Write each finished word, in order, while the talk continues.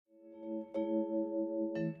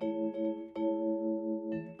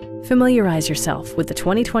Familiarize yourself with the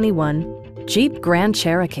 2021 Jeep Grand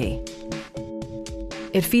Cherokee.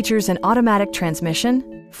 It features an automatic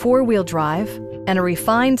transmission, four-wheel drive, and a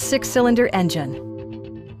refined six-cylinder engine.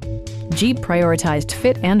 Jeep prioritized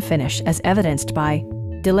fit and finish as evidenced by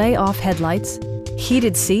delay-off headlights,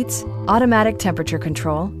 heated seats, automatic temperature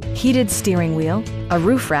control, heated steering wheel, a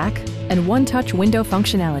roof rack, and one-touch window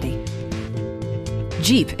functionality.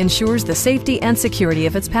 Jeep ensures the safety and security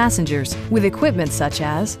of its passengers with equipment such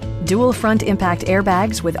as dual front impact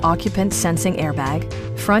airbags with occupant sensing airbag,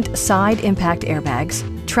 front side impact airbags,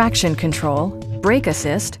 traction control, brake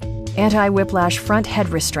assist, anti-whiplash front head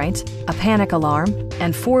restraints, a panic alarm,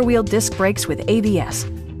 and four-wheel disc brakes with ABS.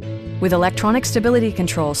 With electronic stability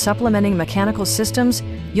control supplementing mechanical systems,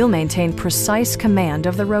 you'll maintain precise command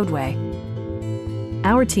of the roadway.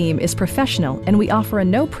 Our team is professional and we offer a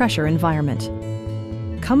no-pressure environment.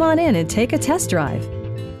 Come on in and take a test drive.